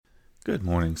Good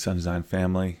morning, Sun Design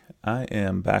family. I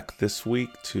am back this week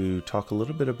to talk a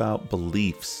little bit about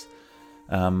beliefs.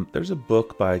 There's a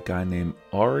book by a guy named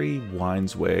Ari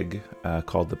Weinzweig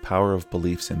called The Power of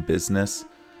Beliefs in Business.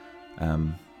 I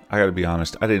gotta be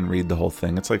honest, I didn't read the whole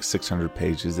thing. It's like 600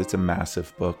 pages. It's a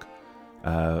massive book.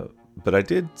 But I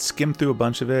did skim through a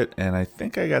bunch of it, and I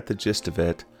think I got the gist of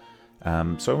it.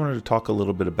 So I wanted to talk a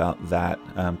little bit about that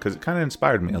because it kind of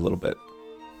inspired me a little bit.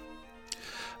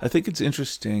 I think it's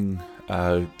interesting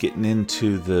getting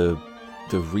into the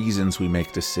reasons we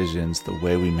make decisions, the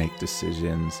way we make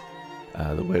decisions,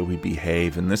 the way we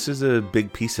behave, and this is a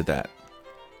big piece of that.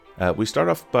 We start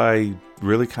off by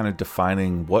really kind of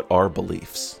defining what are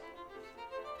beliefs.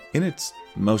 In its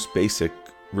most basic,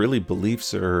 really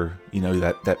beliefs are,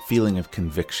 that feeling of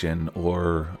conviction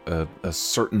or a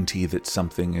certainty that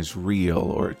something is real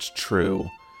or it's true.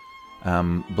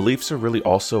 Beliefs are really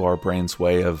also our brain's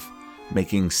way of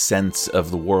making sense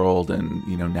of the world and,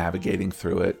 navigating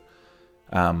through it.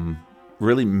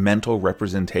 Really mental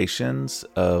representations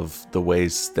of the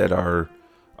ways that our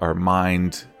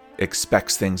mind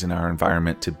expects things in our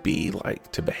environment to be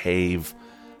like, to behave,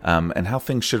 and how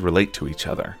things should relate to each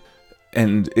other.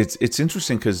 And it's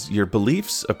interesting because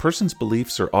a person's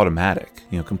beliefs are automatic,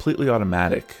 completely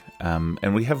automatic.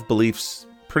 And we have beliefs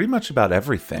pretty much about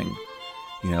everything.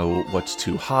 What's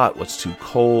too hot, what's too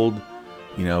cold,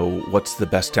 what's the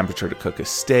best temperature to cook a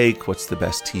steak? What's the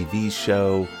best TV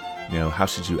show? How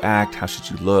should you act? How should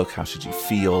you look? How should you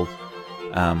feel?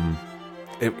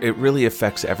 It really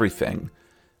affects everything.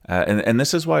 And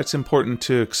this is why it's important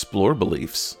to explore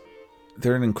beliefs.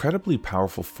 They're an incredibly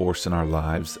powerful force in our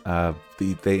lives.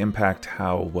 They impact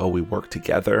how well we work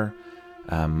together,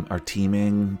 our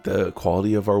teaming, the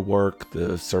quality of our work,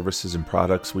 the services and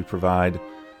products we provide.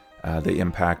 They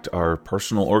impact our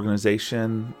personal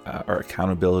organization, our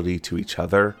accountability to each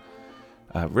other.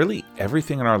 Really,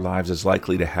 everything in our lives is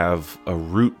likely to have a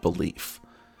root belief.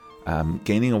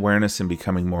 Gaining awareness and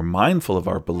becoming more mindful of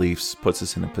our beliefs puts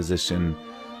us in a position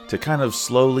to kind of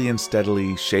slowly and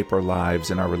steadily shape our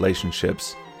lives and our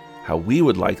relationships how we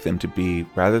would like them to be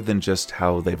rather than just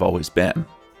how they've always been.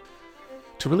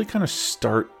 To really kind of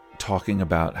start talking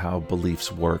about how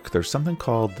beliefs work, there's something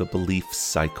called the belief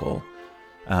cycle.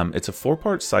 It's a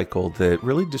 4-part cycle that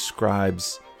really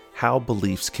describes how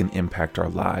beliefs can impact our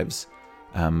lives.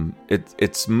 I think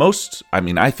it's most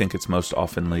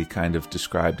oftenly kind of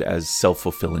described as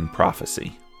self-fulfilling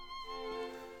prophecy.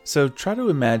 So try to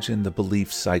imagine the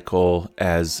belief cycle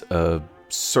as a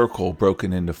circle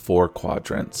broken into 4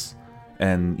 quadrants,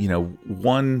 and,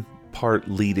 one part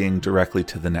leading directly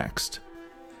to the next.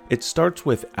 It starts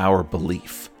with our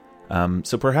belief.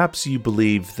 So perhaps you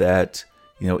believe that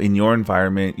in your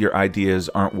environment, your ideas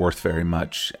aren't worth very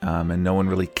much, and no one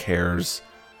really cares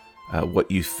what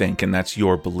you think, and that's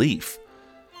your belief.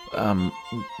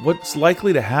 What's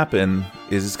likely to happen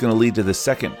is it's going to lead to the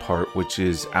second part, which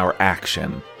is our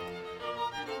action.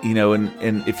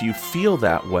 And if you feel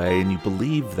that way and you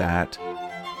believe that,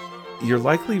 you're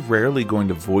likely rarely going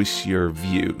to voice your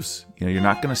views. You're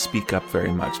not going to speak up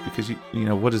very much because,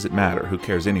 what does it matter? Who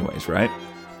cares anyways, right?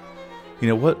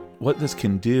 What this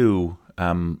can do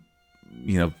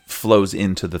flows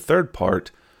into the third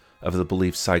part of the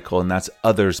belief cycle, and that's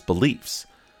others' beliefs.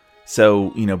 So,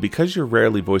 because you're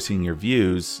rarely voicing your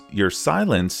views, your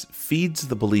silence feeds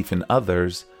the belief in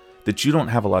others that you don't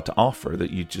have a lot to offer,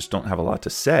 that you just don't have a lot to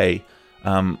say,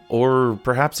 or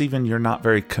perhaps even you're not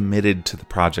very committed to the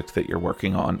project that you're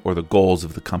working on or the goals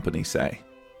of the company, say.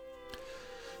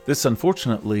 This,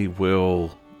 unfortunately,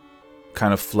 will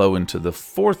kind of flow into the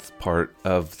fourth part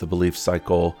of the belief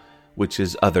cycle, which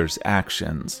is others'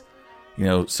 actions.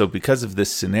 So because of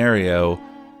this scenario,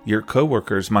 your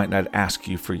coworkers might not ask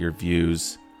you for your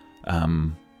views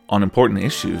on important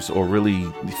issues or really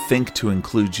think to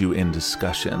include you in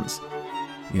discussions.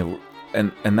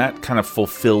 And that kind of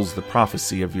fulfills the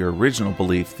prophecy of your original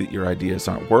belief that your ideas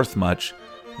aren't worth much.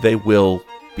 They will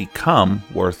become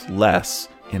worth less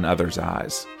in others'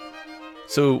 eyes.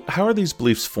 So how are these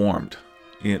beliefs formed?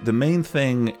 The main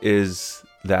thing is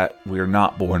that we're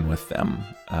not born with them.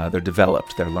 They're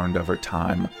developed, they're learned over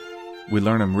time. We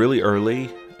learn them really early,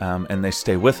 and they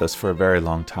stay with us for a very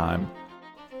long time.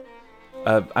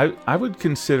 I would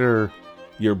consider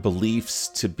your beliefs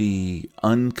to be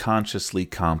unconsciously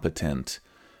competent.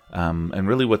 And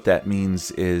really what that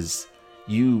means is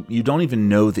you don't even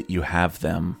know that you have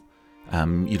them.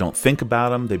 You don't think about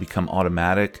them, they become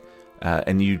automatic.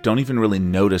 And you don't even really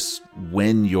notice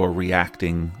when you're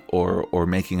reacting or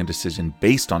making a decision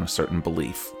based on a certain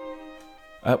belief.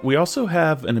 We also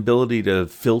have an ability to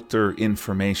filter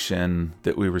information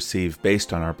that we receive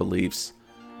based on our beliefs.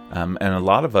 And a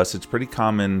lot of us, it's pretty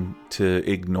common to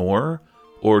ignore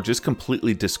or just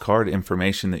completely discard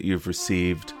information that you've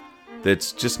received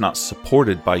that's just not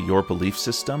supported by your belief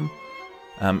system.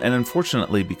 And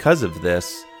unfortunately, because of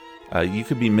this, you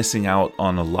could be missing out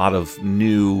on a lot of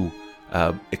new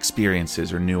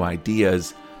experiences or new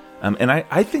ideas. And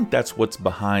I think that's what's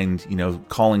behind,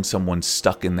 calling someone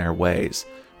stuck in their ways.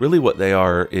 Really what they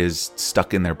are is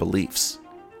stuck in their beliefs.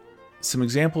 Some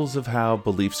examples of how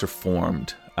beliefs are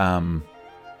formed. A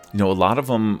lot of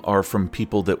them are from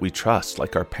people that we trust,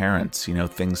 like our parents,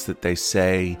 things that they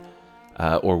say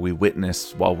or we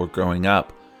witness while we're growing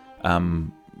up.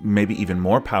 Maybe even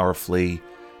more powerfully,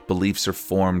 beliefs are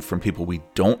formed from people we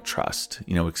don't trust,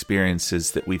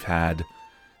 experiences that we've had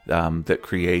that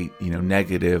create,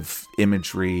 negative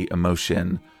imagery,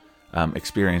 emotion,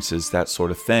 experiences, that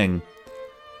sort of thing.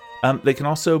 They can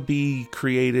also be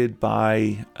created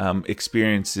by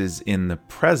experiences in the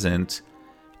present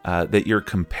that you're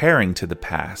comparing to the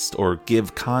past or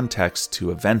give context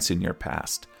to events in your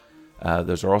past.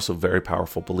 Those are also very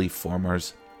powerful belief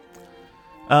formers.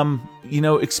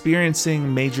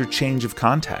 Experiencing major change of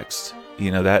context,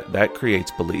 that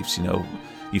creates beliefs.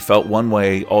 You felt one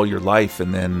way all your life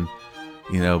and then,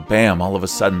 bam, all of a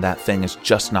sudden that thing is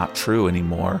just not true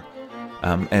anymore.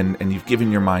 And you've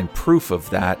given your mind proof of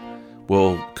that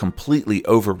will completely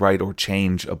overwrite or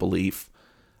change a belief.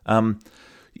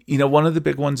 One of the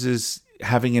big ones is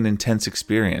having an intense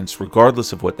experience,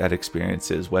 regardless of what that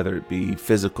experience is, whether it be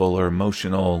physical or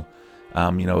emotional.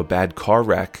 A bad car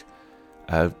wreck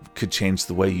could change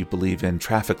the way you believe in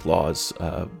traffic laws,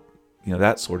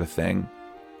 that sort of thing.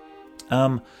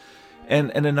 And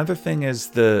another thing is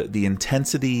the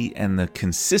intensity and the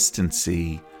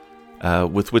consistency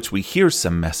with which we hear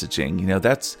some messaging.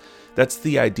 That's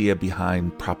the idea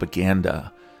behind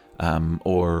propaganda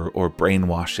or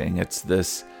brainwashing. It's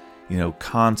this,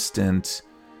 constant,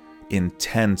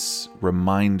 intense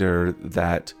reminder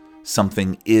that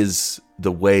something is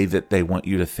the way that they want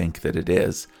you to think that it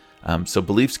is. So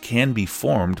beliefs can be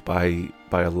formed by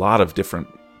a lot of different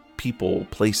people,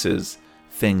 places,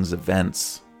 things,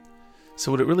 events.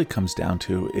 So what it really comes down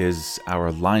to is our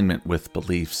alignment with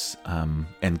beliefs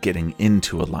and getting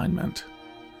into alignment.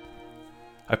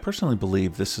 I personally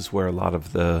believe this is where a lot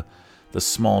of the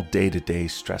small day-to-day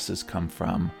stresses come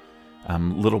from.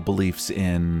 Little beliefs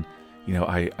in,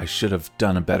 I should have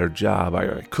done a better job,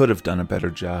 I could have done a better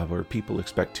job, or people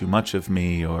expect too much of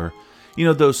me, or,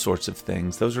 those sorts of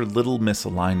things. Those are little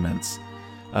misalignments,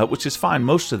 which is fine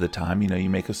most of the time. You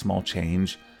make a small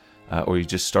change, or you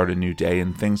just start a new day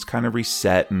and things kind of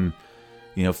reset and,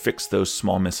 fix those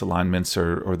small misalignments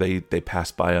or they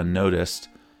pass by unnoticed.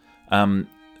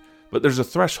 But there's a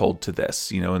threshold to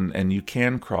this, and you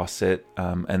can cross it,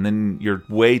 and then you're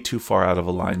way too far out of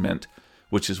alignment,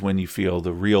 which is when you feel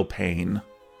the real pain.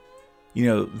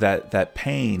 That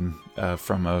pain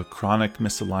from a chronic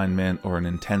misalignment or an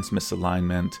intense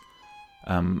misalignment,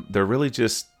 they're really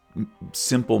just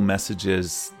simple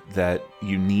messages that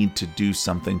you need to do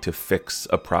something to fix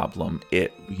a problem,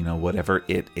 whatever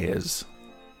it is.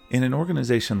 In an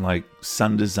organization like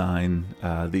Sun Design,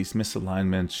 these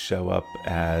misalignments show up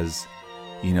as,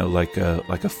 like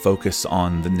a focus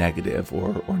on the negative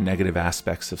or negative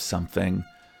aspects of something,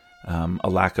 a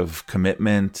lack of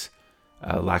commitment,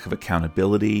 a lack of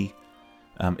accountability.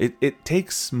 It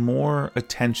takes more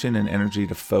attention and energy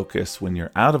to focus when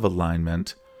you're out of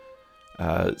alignment.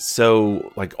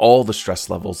 So like all the stress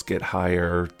levels get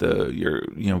higher, your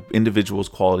individual's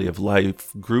quality of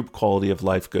life, group quality of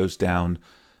life goes down.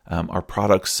 Our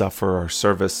products suffer, our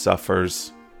service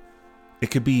suffers.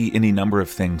 It could be any number of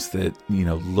things that,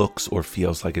 looks or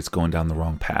feels like it's going down the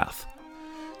wrong path.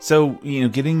 So,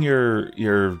 getting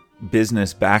your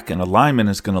business back in alignment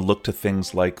is going to look to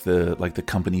things like the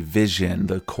company vision,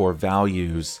 the core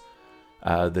values,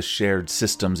 the shared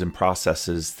systems and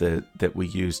processes that we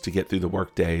use to get through the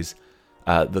work days,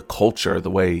 the culture, the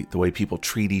way people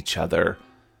treat each other,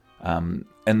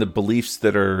 and the beliefs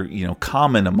that are,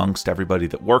 common amongst everybody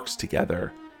that works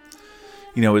together.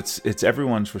 It's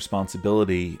everyone's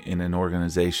responsibility in an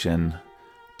organization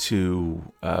to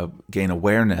gain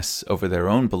awareness over their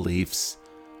own beliefs,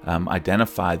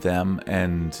 identify them,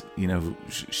 and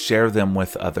share them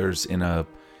with others in a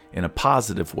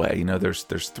positive way.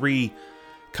 There's three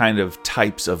kind of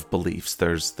types of beliefs.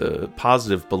 There's the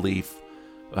positive belief,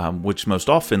 which most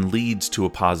often leads to a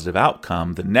positive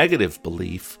outcome. The negative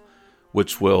belief,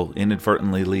 which will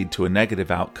inadvertently lead to a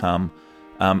negative outcome,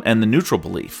 and the neutral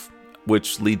belief,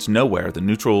 which leads nowhere. The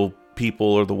neutral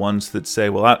people are the ones that say,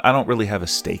 well, I don't really have a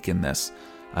stake in this.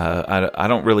 I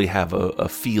don't really have a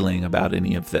feeling about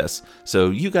any of this. So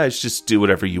you guys just do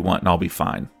whatever you want and I'll be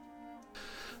fine.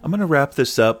 I'm going to wrap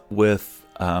this up with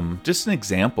just an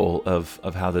example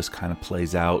of how this kind of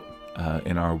plays out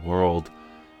in our world.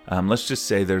 Let's just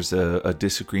say there's a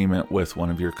disagreement with one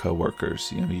of your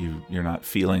coworkers. You're not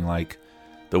feeling like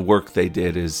the work they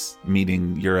did is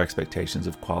meeting your expectations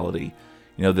of quality.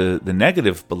 The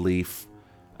negative belief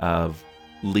of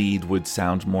lead would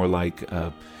sound more like,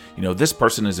 this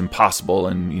person is impossible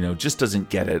and, just doesn't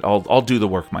get it. I'll do the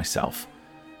work myself.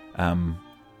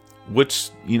 Which,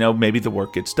 maybe the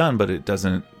work gets done, but it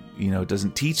doesn't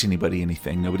teach anybody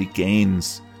anything. Nobody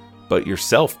gains but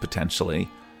yourself, potentially.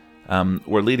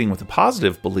 Where leading with a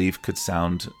positive belief could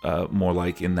sound more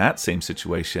like, in that same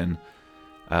situation,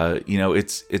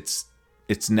 it's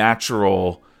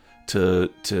natural to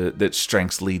that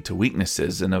strengths lead to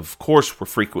weaknesses, and of course we're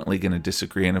frequently going to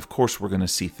disagree, and of course we're going to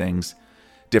see things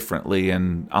differently,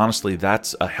 and honestly,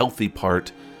 that's a healthy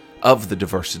part of the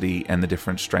diversity and the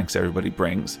different strengths everybody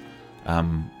brings.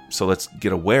 So let's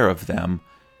get aware of them,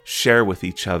 share with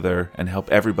each other, and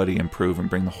help everybody improve and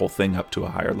bring the whole thing up to a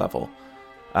higher level.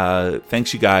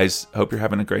 Thanks, you guys. Hope you're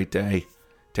having a great day.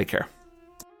 Take care.